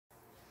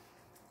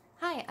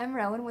Hi, I'm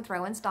Rowan with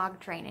Rowan's Dog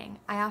Training.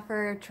 I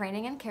offer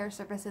training and care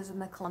services in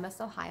the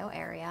Columbus, Ohio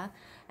area,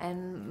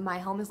 and my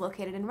home is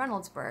located in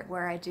Reynoldsburg,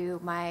 where I do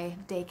my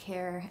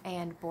daycare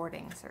and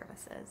boarding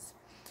services.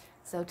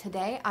 So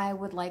today I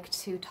would like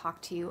to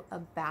talk to you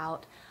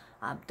about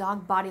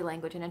dog body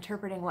language and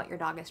interpreting what your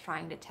dog is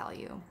trying to tell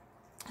you.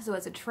 So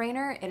as a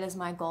trainer, it is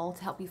my goal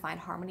to help you find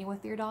harmony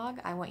with your dog.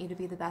 I want you to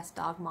be the best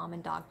dog mom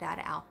and dog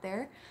dad out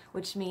there,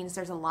 which means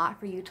there's a lot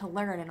for you to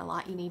learn and a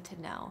lot you need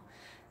to know.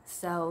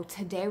 So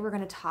today we're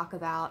going to talk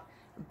about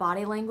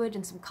body language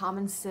and some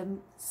common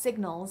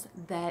signals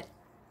that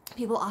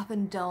people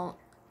often don't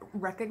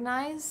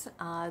recognize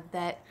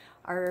that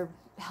are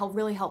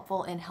really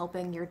helpful in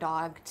helping your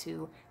dog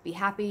to be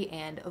happy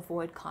and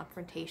avoid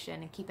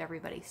confrontation and keep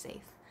everybody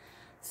safe.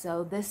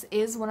 So this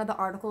is one of the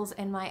articles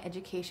in my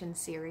education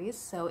series.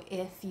 So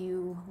if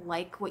you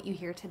like what you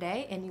hear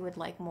today and you would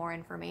like more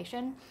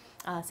information,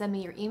 send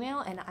me your email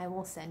and I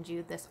will send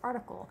you this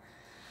article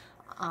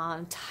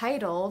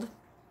titled,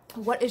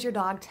 "What is your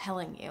dog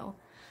telling you?"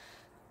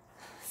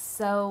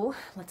 So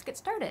let's get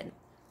started.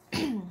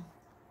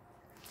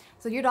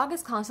 So your dog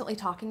is constantly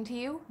talking to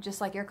you,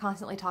 just like you're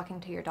constantly talking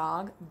to your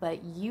dog,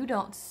 but you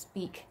don't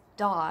speak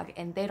dog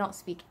and they don't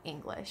speak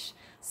English.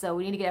 So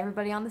we need to get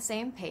everybody on the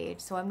same page.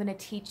 So I'm going to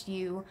teach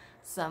you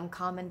some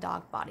common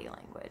dog body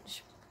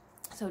language.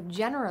 So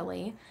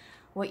generally,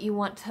 what you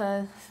want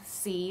to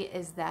see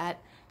is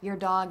that your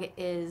dog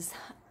is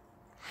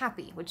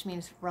happy, which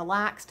means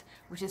relaxed,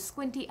 which is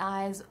squinty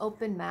eyes,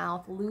 open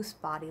mouth, loose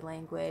body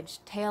language.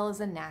 Tail is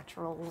a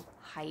natural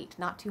height,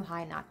 not too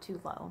high, not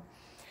too low.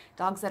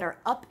 Dogs that are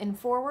up and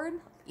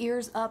forward,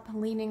 ears up,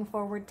 leaning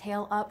forward,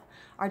 tail up,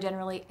 are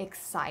generally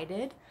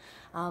excited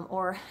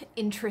or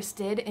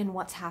interested in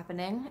what's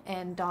happening.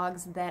 And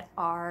dogs that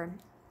are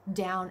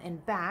down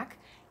and back,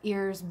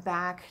 ears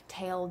back,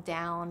 tail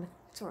down,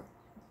 sort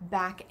of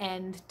back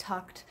end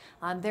tucked,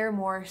 they're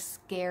more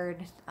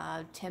scared,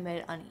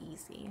 timid,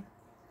 uneasy.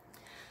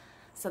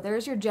 So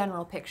there's your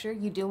general picture.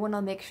 You do want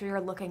to make sure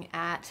you're looking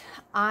at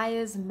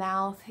eyes,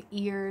 mouth,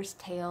 ears,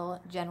 tail,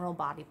 general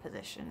body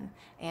position,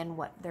 and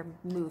what their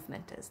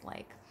movement is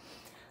like.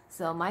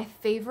 So my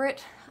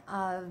favorite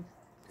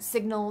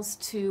signals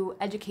to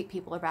educate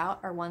people about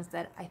are ones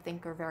that I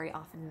think are very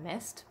often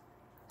missed.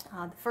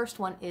 The first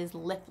one is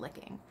lip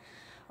licking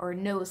or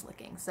nose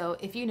licking. So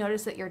if you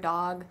notice that your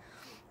dog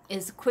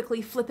is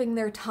quickly flipping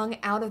their tongue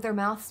out of their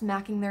mouth,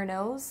 smacking their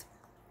nose,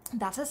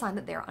 that's a sign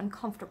that they're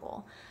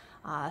uncomfortable.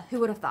 Who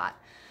would have thought?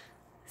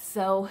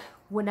 So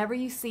whenever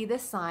you see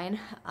this sign,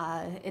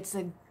 it's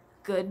a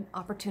good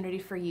opportunity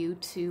for you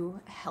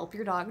to help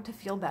your dog to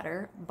feel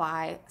better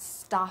by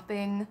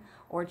stopping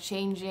or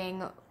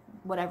changing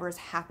whatever is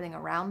happening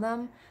around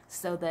them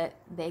so that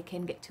they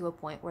can get to a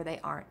point where they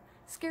aren't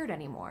scared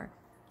anymore,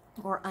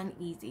 or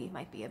uneasy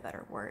might be a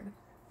better word.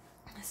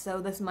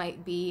 So this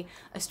might be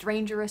a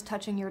stranger is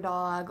touching your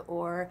dog,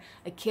 or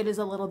a kid is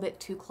a little bit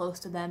too close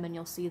to them and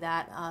you'll see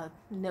that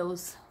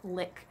nose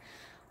lick.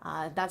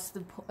 That's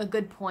a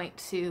good point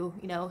to,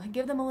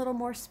 give them a little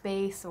more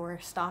space or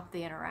stop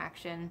the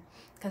interaction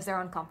because they're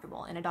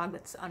uncomfortable. And a dog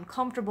that's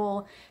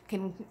uncomfortable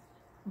can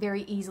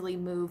very easily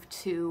move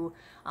to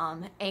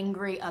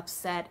angry,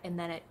 upset, and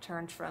then it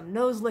turns from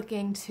nose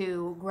licking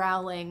to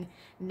growling,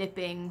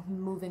 nipping,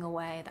 moving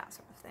away, that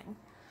sort of thing.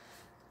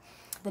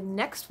 The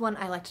next one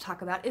I like to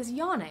talk about is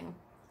yawning.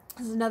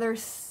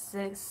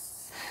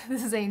 This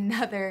is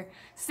another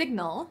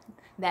signal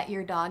that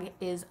your dog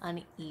is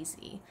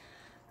uneasy.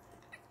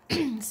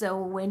 So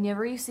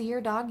whenever you see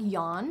your dog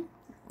yawn,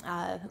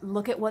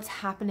 look at what's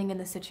happening in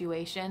the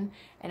situation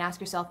and ask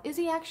yourself, is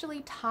he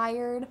actually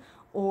tired,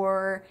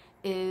 or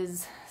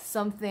is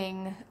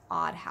something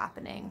odd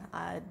happening?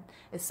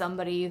 Is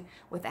somebody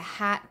with a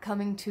hat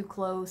coming too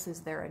close?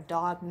 Is there a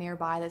dog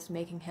nearby that's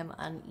making him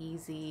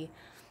uneasy?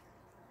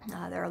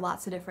 There are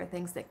lots of different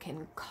things that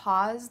can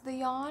cause the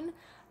yawn,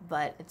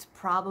 but it's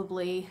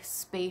probably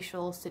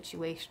spatial,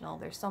 situational.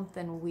 There's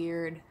something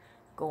weird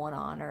going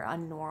on or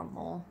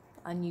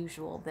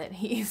unusual that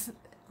he's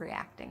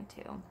reacting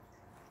to.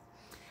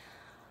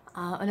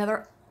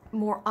 Another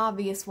more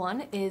obvious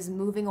one is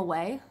moving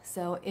away.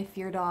 So if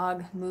your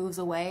dog moves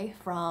away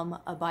from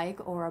a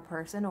bike or a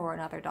person or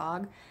another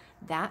dog,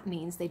 that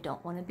means they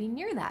don't want to be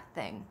near that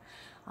thing.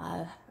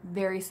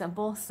 Very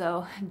simple.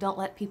 So don't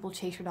let people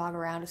chase your dog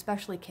around,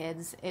 especially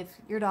kids. If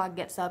your dog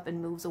gets up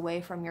and moves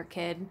away from your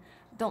kid,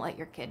 don't let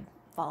your kid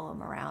follow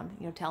him around.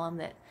 Tell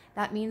him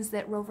that means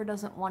that Rover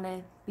doesn't want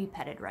to be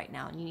petted right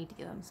now and you need to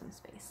give him some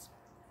space.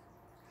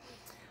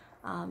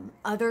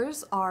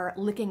 Others are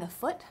licking a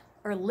foot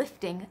or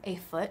lifting a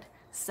foot.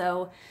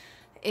 So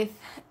if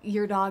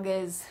your dog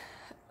is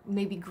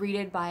maybe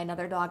greeted by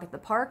another dog at the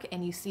park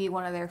and you see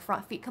one of their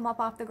front feet come up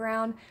off the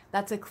ground,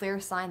 that's a clear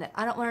sign that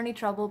I don't want any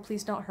trouble,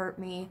 please don't hurt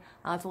me.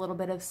 It's a little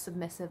bit of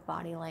submissive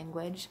body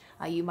language.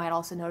 You might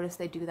also notice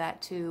they do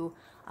that to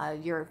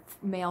your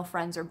male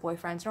friends or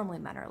boyfriends. Normally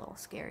men are a little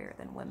scarier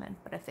than women,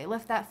 but if they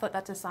lift that foot,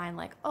 that's a sign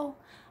like, oh,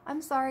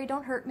 I'm sorry,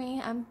 don't hurt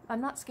me, I'm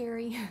not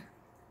scary.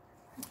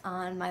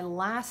 On my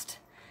last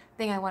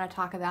thing I want to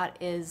talk about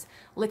is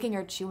licking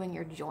or chewing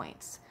your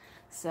joints.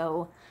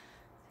 So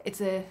it's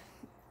a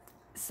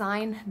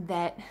sign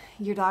that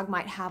your dog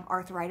might have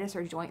arthritis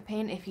or joint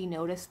pain if you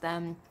notice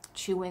them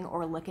chewing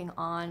or licking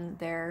on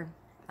their,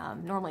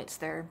 normally it's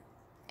their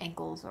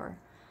ankles or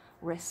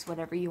wrists,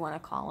 whatever you want to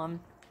call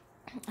them.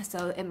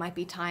 So it might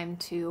be time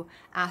to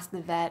ask the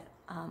vet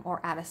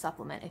or add a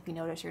supplement if you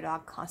notice your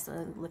dog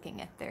constantly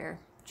licking at their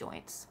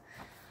joints.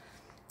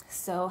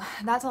 So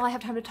that's all I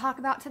have time to talk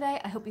about today.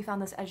 I hope you found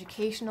this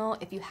educational.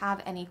 If you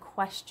have any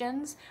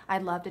questions,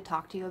 I'd love to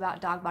talk to you about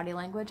dog body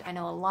language. I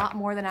know a lot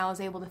more than I was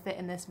able to fit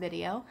in this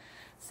video.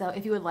 So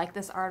if you would like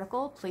this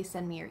article, please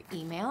send me your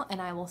email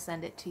and I will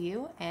send it to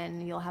you,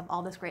 and you'll have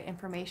all this great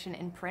information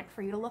in print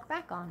for you to look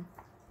back on.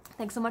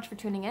 Thanks so much for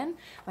tuning in.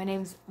 My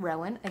name's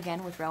Rowan,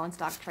 again with Rowan's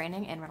Dog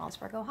Training in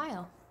Reynoldsburg,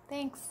 Ohio.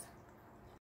 Thanks.